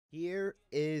Here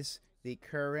is the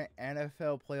current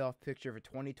NFL playoff picture for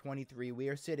 2023. We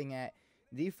are sitting at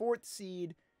the fourth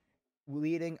seed,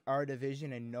 leading our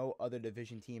division, and no other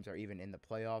division teams are even in the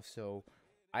playoffs. So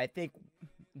I think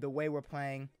the way we're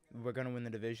playing, we're going to win the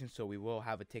division, so we will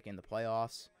have a tick in the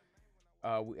playoffs.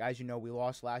 As you know, we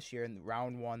lost last year in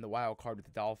round one, the wild card with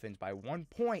the Dolphins, by 1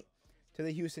 point to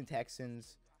the Houston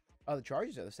Texans. The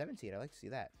Chargers are the 7th seed. I like to see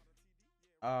that.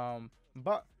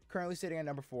 But currently sitting at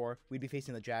number 4, we'd be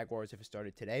facing the Jaguars if it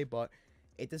started today, but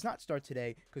it does not start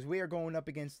today because we are going up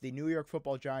against the New York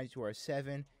Football Giants, who are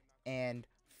 7 and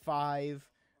 5.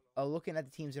 Looking at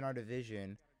the teams in our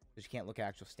division, because you can't look at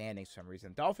actual standings for some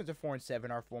reason. Dolphins are 4 and 7,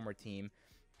 our former team.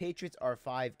 Patriots are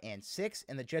 5 and 6,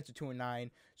 and the Jets are 2 and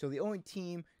 9. So the only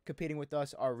team competing with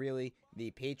us are really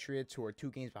the Patriots, who are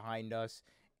 2 games behind us.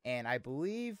 And I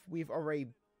believe we've already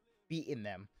beaten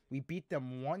them. We beat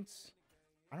them once.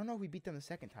 I don't know if we beat them the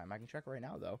second time. I can check right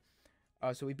now, though.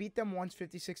 So we beat them once,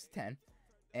 56-10.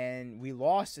 And we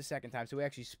lost the second time. So we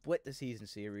actually split the season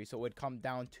series. So it would come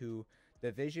down to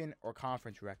division or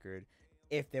conference record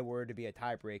if there were to be a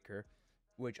tiebreaker,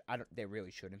 which they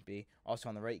really shouldn't be. Also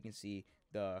on the right, you can see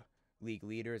the league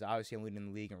leaders. Obviously, I'm leading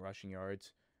the league in rushing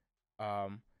yards.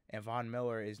 And Von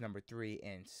Miller is number 3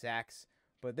 in sacks.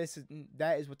 But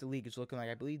that is what the league is looking like.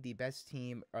 I believe the best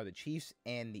team are the Chiefs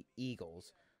and the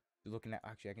Eagles. Looking at,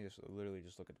 actually, I can literally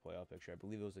just look at the playoff picture. I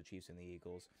believe it was the Chiefs and the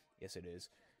Eagles. Yes, it is.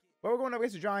 But we're going up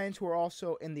against the Giants, who are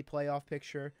also in the playoff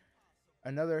picture.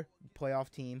 Another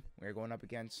playoff team we're going up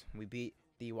against. We beat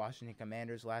the Washington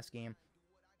Commanders last game.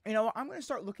 You know what? I'm going to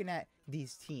start looking at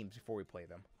these teams before we play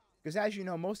them. Because as you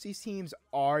know, most of these teams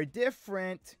are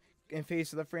different in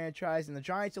face of the franchise. And the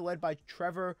Giants are led by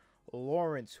Trevor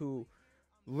Lawrence, who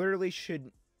literally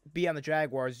should be on the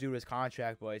Jaguars due to his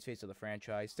contract, but he's face of the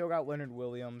franchise. Still got Leonard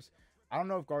Williams. I don't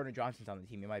know if Gardner Johnson's on the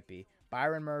team. He might be.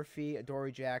 Byron Murphy,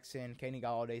 Adoree Jackson, Kenny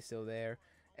Galladay still there.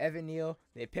 Evan Neal.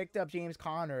 They picked up James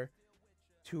Conner.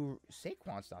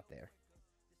 Saquon's not there.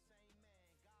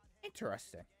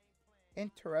 Interesting.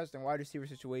 Wide receiver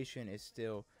situation is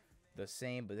still the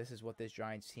same, but this is what this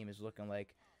Giants team is looking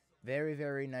like. Very,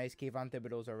 very nice. Kayvon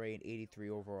Thibodeau's already at 83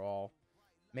 overall.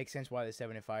 Makes sense why they're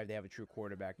 7 and 5. They have a true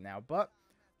quarterback now. But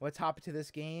let's hop into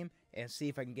this game and see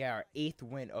if I can get our 8th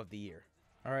win of the year.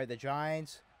 All right, the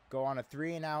Giants go on a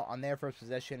 3-and-out on their first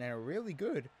possession, and a really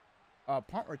good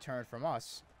punt return from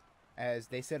us as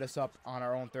they set us up on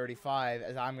our own 35,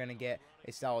 as I'm going to get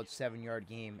a solid 7-yard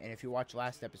game. And if you watched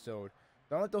last episode,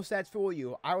 don't let those stats fool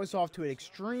you. I was off to an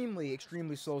extremely,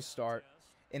 extremely slow start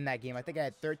in that game. I think I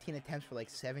had 13 attempts for like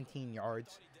 17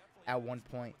 yards at one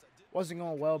point. Wasn't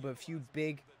going well, but a few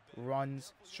big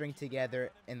runs string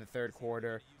together in the third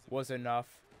quarter was enough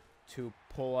to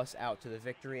pull us out to the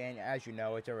victory. And as you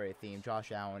know, it's already a theme.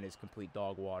 Josh Allen is complete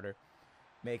dog water,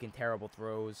 making terrible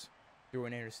throws, threw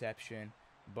an interception,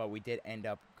 but we did end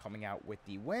up coming out with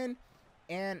the win.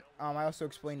 And I also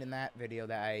explained in that video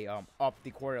that I upped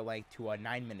the quarter length to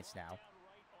 9 minutes now.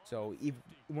 So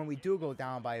when we do go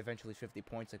down by eventually 50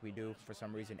 points like we do for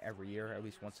some reason every year, at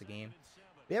least once a game,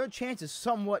 we have a chance to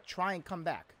somewhat try and come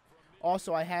back.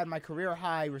 Also, I had my career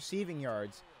high receiving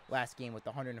yards last game with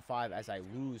 105 as I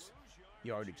lose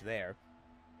yardage there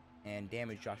and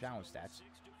damage Josh Allen's stats.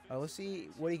 Let's see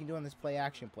what he can do on this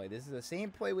play-action play. This is the same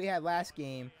play we had last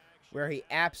game where he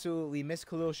absolutely missed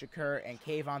Khalil Shakur, and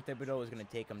Kayvon Thibodeau is going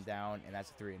to take him down, and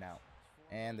that's a 3-and-out.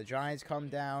 And the Giants come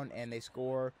down, and they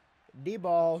score the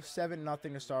ball,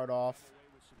 7-0 to start off.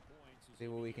 See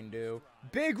what we can do.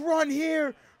 Big run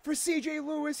here for C.J.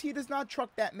 Lewis. He does not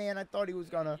truck that man. I thought he was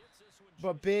going to.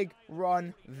 But big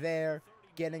run there,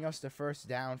 getting us the first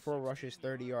down. 4 rushes,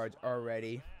 30 yards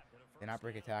already. Did not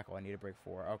break a tackle. I need to break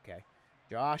 4. Okay.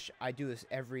 Josh, I do this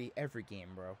every game,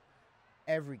 bro.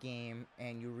 Every game,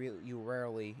 and you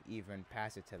rarely even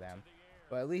pass it to them.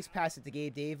 But at least pass it to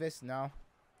Gabe Davis. No.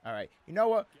 All right. You know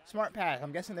what? Smart pass.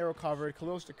 I'm guessing they were covered.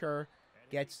 Khalil Shakur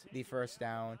gets the first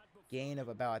down. Gain of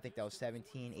about, I think that was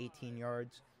 17, 18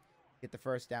 yards. Get the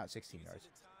first down, 16 yards.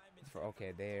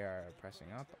 Okay, they are pressing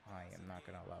up. I am not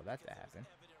going to allow that to happen.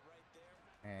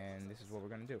 And this is what we're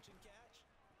going to do.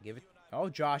 Give it. Oh,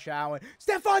 Josh Allen.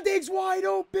 Stephon Diggs wide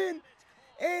open.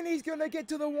 And he's going to get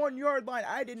to the 1-yard line.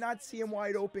 I did not see him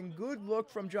wide open. Good look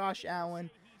from Josh Allen.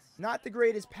 Not the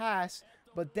greatest pass,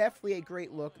 but definitely a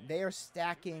great look. They are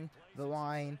stacking the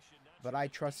line, but I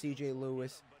trust C.J.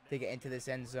 Lewis to get into this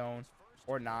end zone.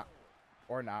 Or not.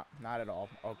 Or not. Not at all.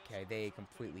 Okay, they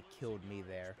completely killed me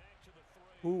there.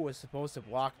 Who was supposed to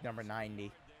block number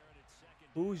 90?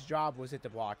 Whose job was it to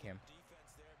block him?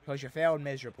 Because you failed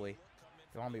miserably.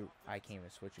 They want me. I can't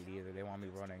even switch it either. They want me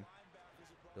running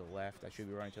to the left. I should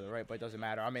be running to the right, but it doesn't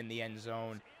matter. I'm in the end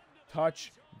zone.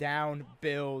 Touchdown,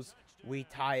 Bills. We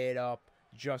tie it up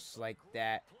just like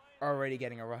that. Already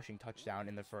getting a rushing touchdown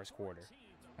in the first quarter.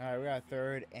 All right, we got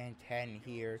 3rd and 10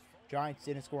 here. Giants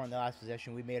didn't score on the last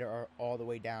possession. We made it all the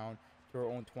way down to our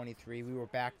own 23. We were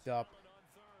backed up.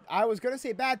 I was going to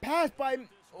say bad pass, but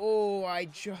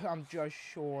I'm just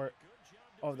short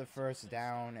of the first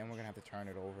down, and we're going to have to turn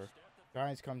it over.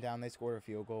 Giants come down. They score a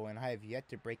field goal, and I have yet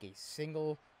to break a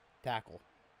single tackle,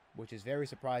 which is very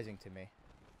surprising to me.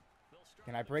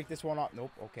 Can I break this one up?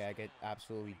 Nope. Okay, I get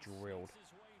absolutely drilled.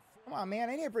 Come on, man.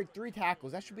 I need to break 3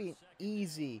 tackles. That should be an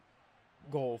easy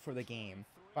goal for the game.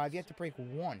 But I've yet to break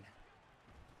 1.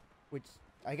 Which,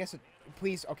 I guess,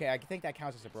 please, okay, I think that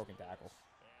counts as a broken tackle.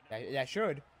 That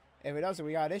should. If it doesn't,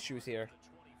 we got issues here.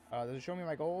 Does it show me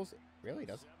my goals? It really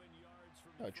doesn't.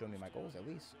 Oh, it showed me my goals at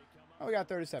least. Oh, we got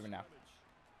 37 now.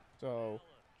 So,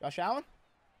 Josh Allen?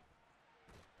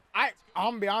 I'm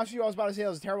going to be honest with you, I was about to say that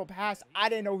was a terrible pass. I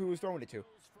didn't know who he was throwing it to.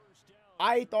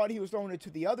 I thought he was throwing it to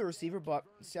the other receiver, but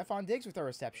Stephon Diggs with a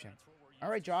reception. All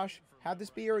right, Josh, have this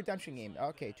be your redemption game.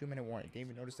 Okay, 2-minute warning. Didn't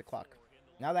even notice the clock.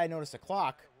 Now that I noticed the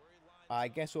clock, I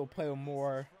guess we'll play with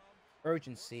more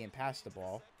urgency and pass the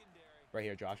ball. Right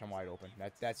here, Josh, I'm wide open.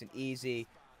 That's an easy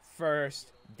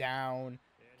first down.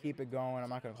 Keep it going. I'm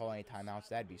not going to call any timeouts.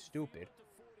 That'd be stupid.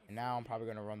 And now I'm probably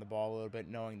going to run the ball a little bit,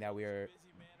 knowing that we are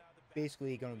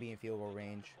basically going to be in field goal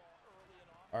range.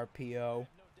 RPO.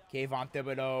 Kayvon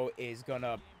Thibodeau is going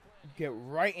to get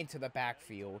right into the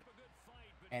backfield.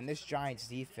 And this Giants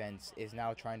defense is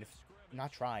now trying to...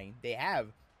 Not trying. They have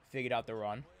figured out the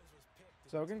run.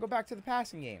 So we're going to go back to the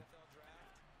passing game.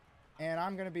 And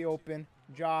I'm going to be open.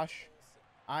 Josh,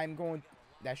 I'm going...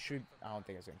 That should... I don't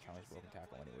think it's going to count as broken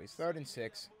tackle anyways. 3rd and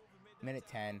 6. Minute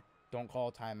 10. Don't call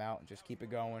a timeout. Just keep it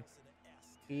going.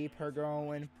 Keep her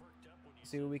going.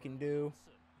 See what we can do.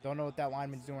 Don't know what that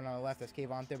lineman's doing on the left. That's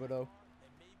Kayvon Thibodeau.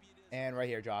 And right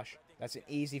here, Josh. That's an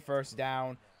easy first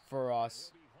down for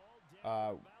us.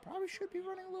 Probably should be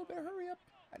running a little bit of hurry up,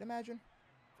 I'd imagine.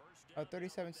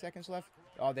 37 seconds left.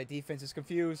 Oh, their defense is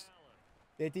confused.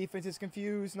 Their defense is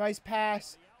confused. Nice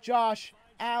pass. Josh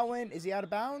Allen. Is he out of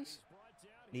bounds?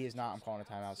 He is not. I'm calling a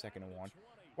timeout. 2nd and 1.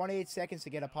 28 seconds to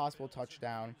get a possible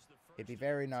touchdown. It'd be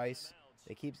very nice.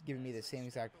 It keeps giving me the same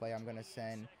exact play. I'm going to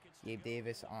send Gabe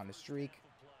Davis on the streak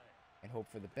and hope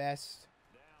for the best.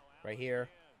 Right here.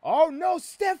 Oh, no.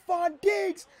 Stephon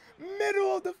Diggs.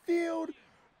 Middle of the field.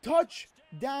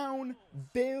 Touchdown,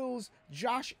 Bills.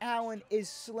 Josh Allen is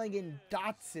slinging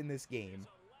dots in this game.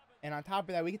 And on top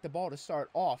of that, we get the ball to start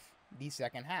off the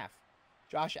second half.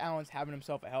 Josh Allen's having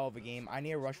himself a hell of a game. I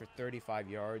need a rush for 35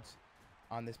 yards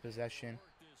on this possession.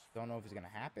 Don't know if it's going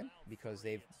to happen because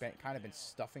they've kind of been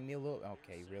stuffing me a little.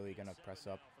 Okay, really going to press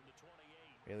up.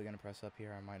 Really going to press up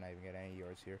here. I might not even get any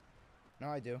yards here. No,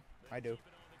 I do. I do.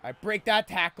 I break that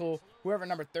tackle. Whoever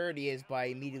number 30 is, but I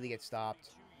immediately get stopped.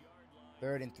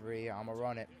 3rd and 3. I'm going to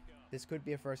run it. This could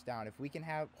be a first down. If we can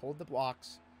hold the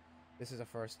blocks, this is a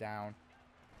first down.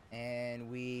 And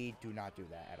we do not do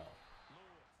that at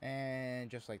all. And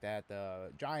just like that,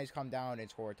 the Giants come down and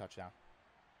score a touchdown.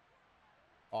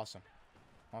 Awesome.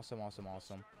 Awesome, awesome,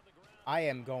 awesome. I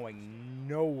am going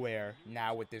nowhere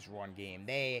now with this run game.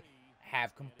 They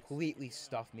have completely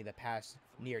stuffed me the past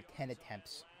near 10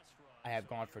 attempts. I have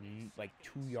gone for like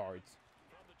 2 yards.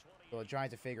 So the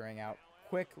Giants are figuring out.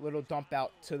 Quick little dump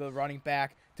out to the running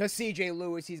back. To C.J.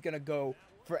 Lewis. He's going to go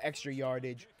for extra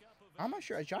yardage. I'm not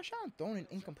sure. Has Josh Allen thrown an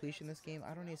incompletion this game?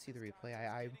 I don't need to see the replay.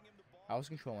 I was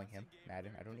controlling him,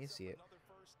 Madden. I don't need to see it.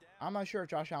 I'm not sure if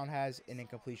Josh Allen has an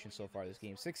incompletion so far this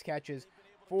game. 6 catches,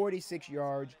 46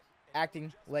 yards,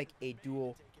 acting like a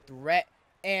dual threat.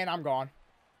 And I'm gone.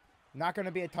 Not going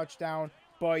to be a touchdown,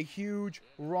 but a huge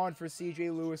run for C.J.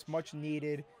 Lewis. Much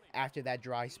needed after that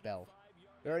dry spell.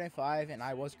 3rd and 5, and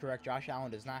I was correct. Josh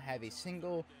Allen does not have a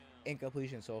single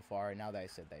incompletion so far. And now that I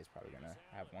said that, he's probably going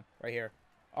to have one. Right here.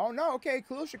 Oh, no. Okay,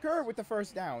 Khalil Shakur with the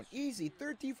first down. Easy.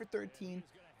 13 for 13.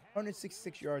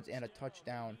 166 yards and a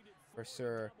touchdown for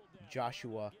Sir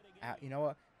Joshua. You know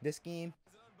what? This game,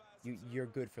 you're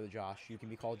good for the Josh. You can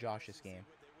be called Josh this game.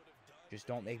 Just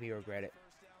don't make me regret it.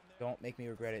 Don't make me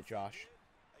regret it, Josh.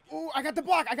 Ooh, I got the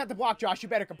block. I got the block, Josh. You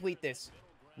better complete this.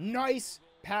 Nice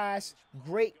pass.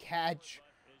 Great catch.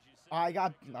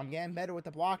 I'm getting better with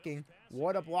the blocking.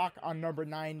 What a block on number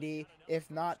 90.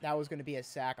 If not, that was going to be a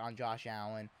sack on Josh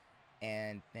Allen.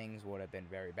 And things would have been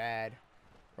very bad.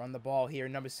 Run the ball here.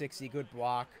 Number 60, good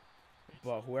block.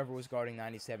 But whoever was guarding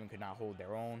 97 could not hold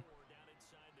their own.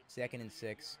 2nd and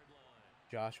 6.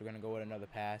 Josh, we're going to go with another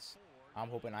pass. I'm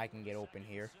hoping I can get open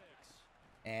here.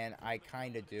 And I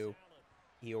kind of do.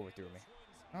 He overthrew me.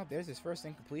 Oh, there's his first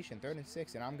incompletion. 3rd and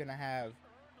 6. And I'm going to have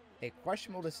a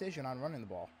questionable decision on running the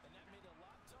ball.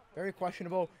 Very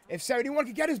questionable. If 71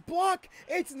 could get his block,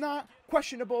 it's not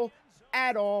questionable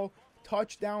at all.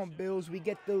 Touchdown, Bills. We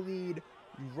get the lead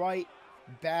right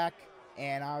back.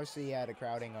 And obviously, yeah, the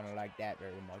crowd ain't going to like that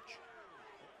very much.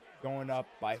 Going up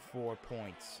by 4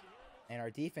 points. And our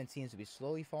defense seems to be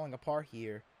slowly falling apart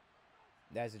here.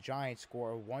 As the Giants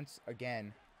score once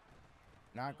again.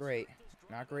 Not great.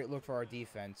 Not great look for our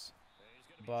defense.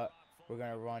 But we're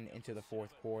going to run into the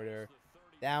fourth quarter.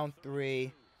 Down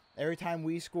 3. Every time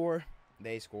we score,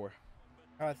 they score.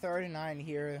 3rd and 9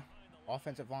 here.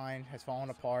 Offensive line has fallen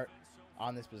apart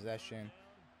on this possession.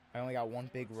 I only got one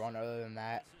big run. Other than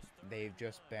that, they've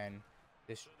just been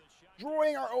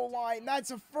destroying our O-line.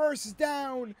 That's a first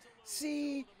down.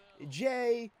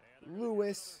 C.J.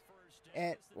 Lewis.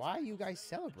 And why are you guys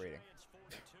celebrating?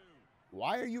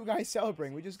 Why are you guys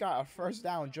celebrating? We just got a first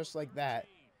down just like that.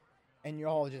 And you're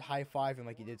all just high-fiving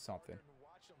like you did something.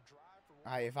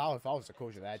 If I was the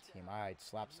coach of that team, I'd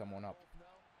slap someone up.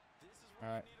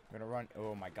 Alright, I'm gonna run.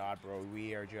 Oh my god, bro.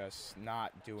 We are just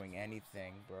not doing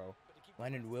anything, bro.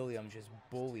 Leonard Williams just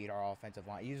bullied our offensive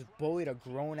line. He just bullied a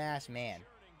grown-ass man.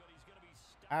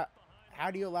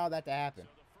 How do you allow that to happen?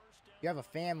 You have a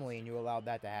family and you allowed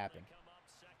that to happen.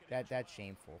 That's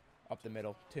shameful. Up the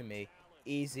middle to me.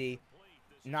 Easy.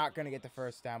 Not gonna get the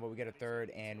first down, but we get a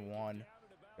 3rd and 1.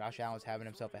 Josh Allen's having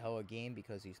himself a hell of a game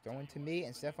because he's throwing to me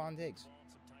and Stephon Diggs.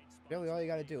 Really, all you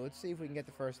got to do. Let's see if we can get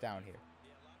the first down here.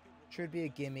 Should be a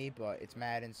gimme, but it's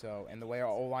Madden, so... And the way our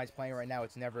O-line's playing right now,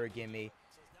 it's never a gimme.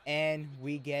 And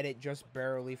we get it just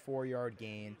barely. 4-yard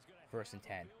gain. 1st and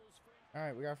 10.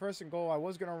 Alright, we got 1st and goal. I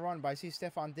was going to run, but I see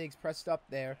Stephon Diggs pressed up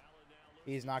there.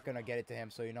 He's not going to get it to him,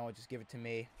 so you know what? Just give it to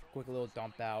me. Quick little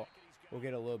dump out. We'll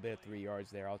get a little bit of 3 yards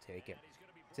there. I'll take it.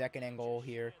 2nd and goal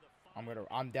here.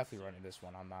 I'm definitely running this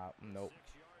one. I'm not. Nope.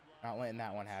 Not letting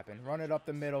that one happen. Run it up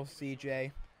the middle,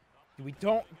 CJ. We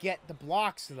don't get the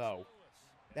blocks though.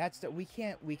 We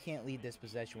can't lead this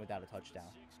possession without a touchdown.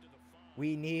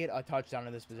 We need a touchdown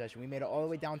in this possession. We made it all the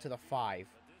way down to the 5.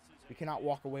 We cannot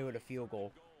walk away with a field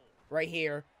goal. Right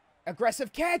here.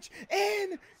 Aggressive catch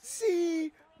and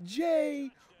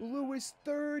CJ Lewis,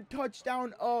 3rd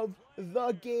touchdown of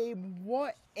the game.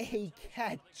 What a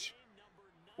catch.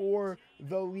 For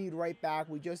the lead right back.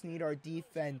 We just need our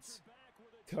defense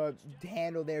to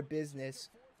handle their business.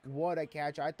 What a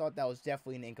catch. I thought that was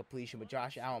definitely an incompletion, but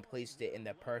Josh Allen placed it in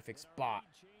the perfect spot.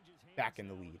 Back in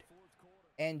the lead.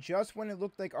 And just when it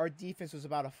looked like our defense was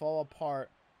about to fall apart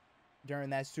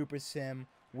during that super sim,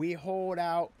 we hold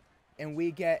out and we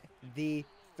get the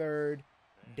 3rd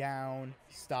down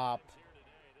stop.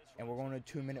 And we're going to a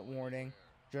 2-minute warning.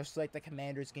 Just like the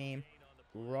Commanders game.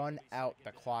 Run out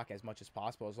the clock as much as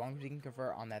possible. As long as we can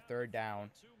convert on that 3rd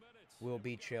down, we'll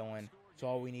be chilling. That's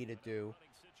all we need to do.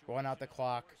 Run out the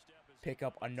clock, pick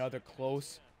up another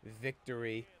close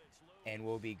victory, and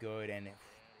we'll be good. And,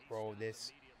 bro,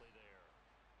 this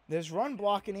run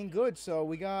blocking ain't good. So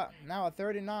we got now a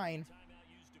 3rd and 9.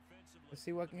 Let's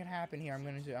see what can happen here. I'm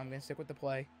gonna stick with the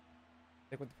play.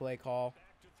 Stick with the play call.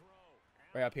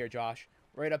 Right up here, Josh.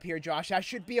 Right up here, Josh. That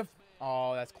should be a...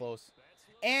 Oh, that's close.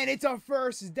 And it's a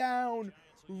first down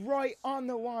right on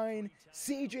the line.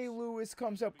 C.J. Lewis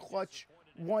comes up clutch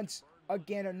once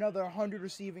again. Another 100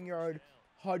 receiving yard,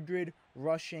 100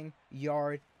 rushing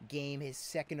yard game. His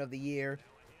 2nd of the year.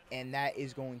 And that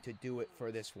is going to do it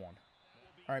for this one.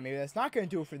 All right, maybe that's not going to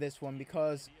do it for this one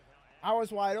because I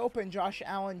was wide open. Josh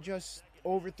Allen just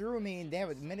overthrew me. And they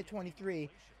have a minute 23.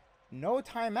 No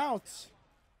timeouts.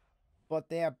 But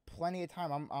they have plenty of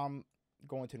time. I'm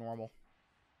going to normal.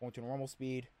 Going to normal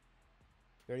speed.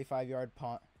 35-yard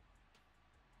punt.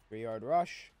 3-yard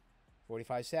rush.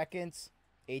 45 seconds.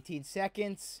 18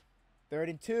 seconds. 3rd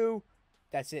and 2.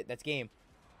 That's it. That's game.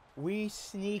 We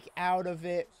sneak out of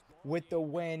it with the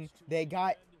win. They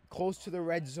got close to the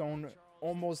red zone.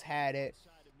 Almost had it.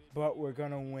 But we're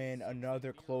going to win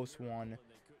another close one.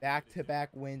 Back-to-back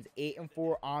wins.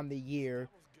 8-4 on the year.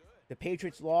 The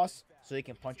Patriots lost, so they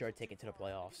can punch our ticket to the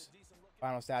playoffs.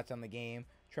 Final stats on the game.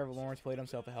 Trevor Lawrence played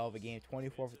himself a hell of a game.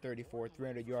 24 for 34,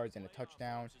 300 yards and a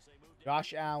touchdown.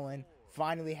 Josh Allen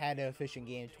finally had an efficient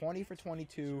game. 20 for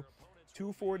 22,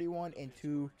 241 and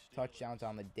 2 touchdowns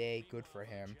on the day. Good for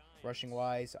him.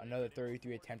 Rushing-wise, another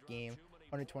 33 attempt game.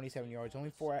 127 yards.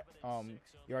 Only 4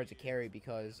 yards a carry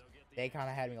because they kind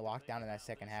of had me locked down in that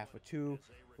second half. With 2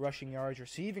 rushing yards.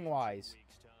 Receiving-wise,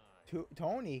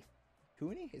 Tony?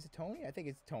 Is it Tony? I think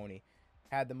it's Tony.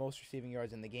 Had the most receiving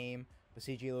yards in the game. But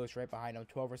C.J. Lewis right behind him.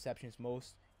 12 receptions,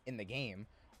 most in the game.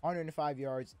 105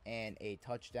 yards and a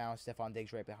touchdown. Stephon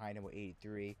Diggs right behind him with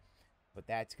 83. But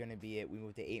that's going to be it. We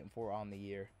moved to 8-4 on the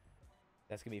year.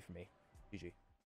 That's going to be it for me. GG.